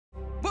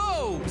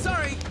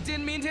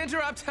mean to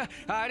interrupt.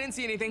 I didn't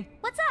see anything.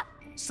 What's up?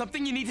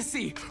 Something you need to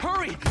see.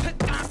 Hurry!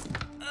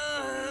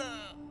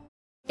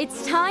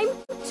 It's time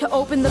to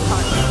open the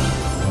park.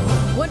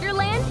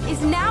 Wonderland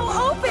is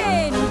now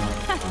open!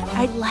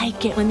 I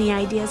like it when the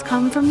ideas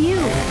come from you.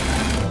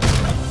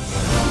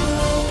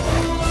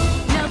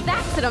 Now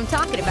that's what I'm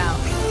talking about.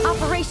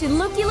 Operation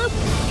Loop-de-Loop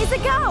is a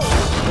go!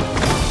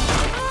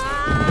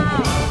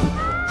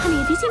 Honey,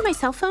 have you seen my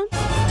cell phone?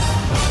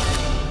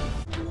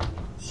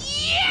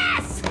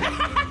 Yes!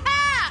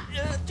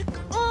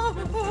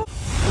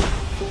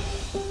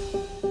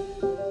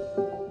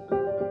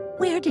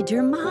 Where did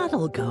your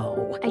model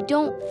go? I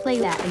don't play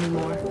that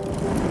anymore.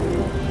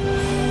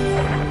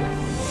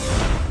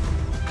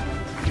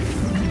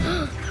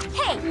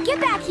 Hey, get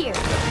back here!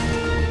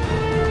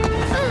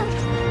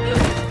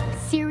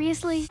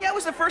 Seriously? Yeah, I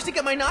was the first to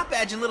get my knot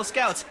badge in Little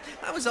Scouts.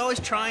 I was always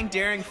trying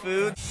daring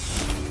food.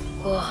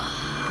 What?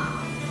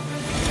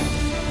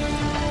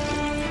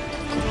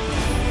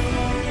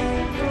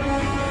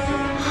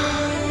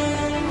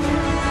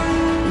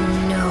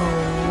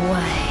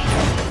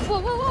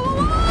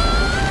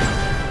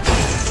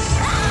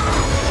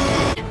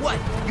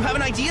 You have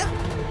an idea?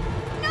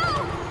 No!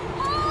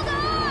 Hold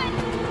on!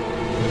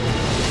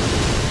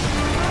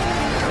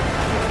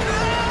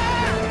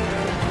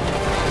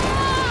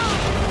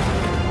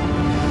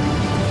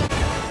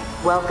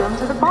 Welcome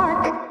to the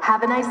park.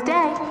 Have a nice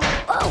day.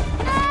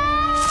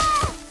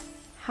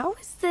 How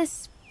is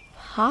this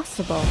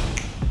possible?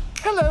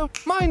 Hello,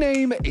 my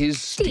name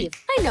is Steve,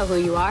 I know who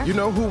you are. You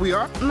know who we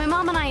are? My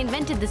mom and I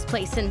invented this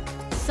place, and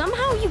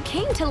somehow you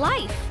came to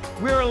life.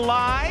 We're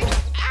alive?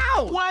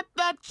 Ow! What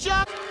the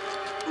chuck?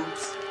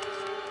 Oops.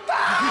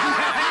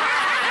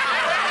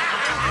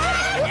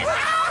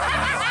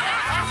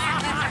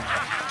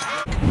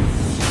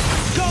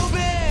 Go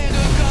big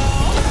or go!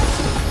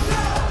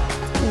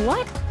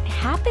 What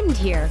happened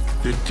here?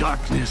 The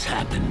darkness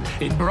happened.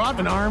 It brought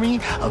an army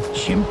of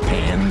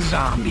chimpanzee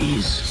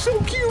zombies. So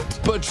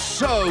cute, but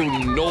so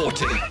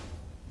naughty.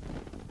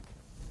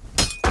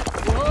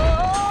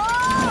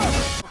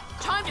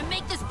 Time to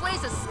make this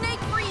place a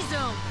snake-free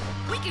zone.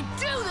 We can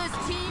do this,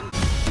 team.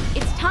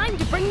 It's time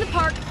to bring the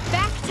park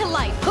back to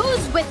life.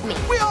 Who's with me?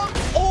 We are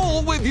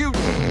all with you.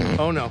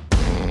 Oh no.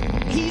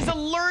 He's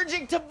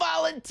allergic to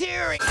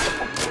volunteering.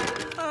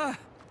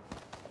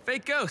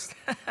 Fake ghost.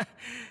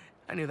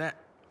 I knew that.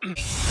 We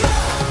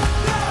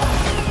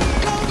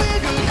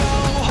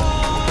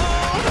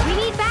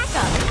need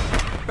backup.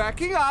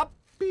 Backing up.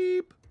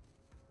 Beep,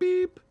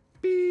 beep,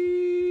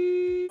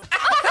 beep.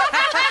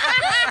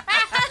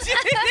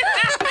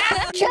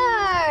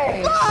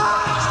 Charge!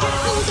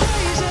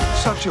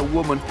 Such a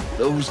woman.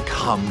 Those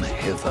come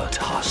hither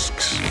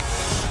tusks.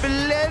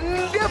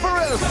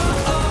 Splendiferous!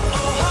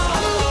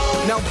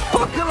 Now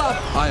buckle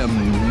up. I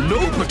am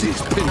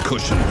nobody's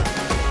pincushion.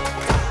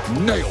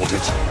 Nailed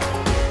it.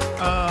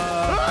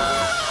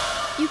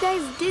 You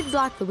guys did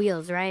block the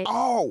wheels, right?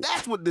 Oh,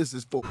 that's what this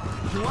is for.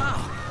 Wow,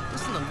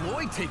 listen to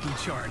Lloyd taking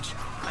charge.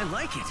 I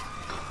like it.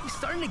 He's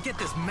starting to get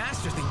this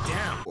master thing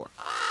down.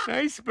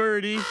 Nice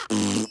birdie.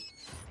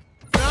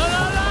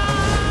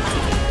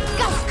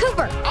 Gus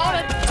Cooper!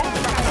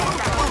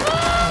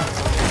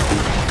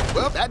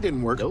 Well, that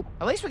didn't work. Nope.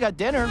 At least we got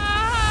dinner.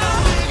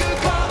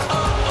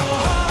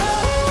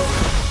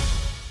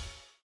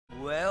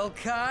 Well,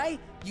 Kai,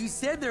 you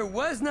said there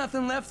was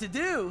nothing left to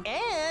do.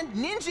 And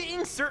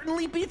Ninja-ing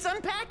certainly beats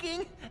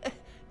unpacking.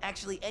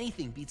 Actually,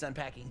 anything beats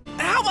unpacking.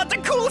 How about the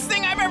coolest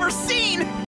thing I've ever seen?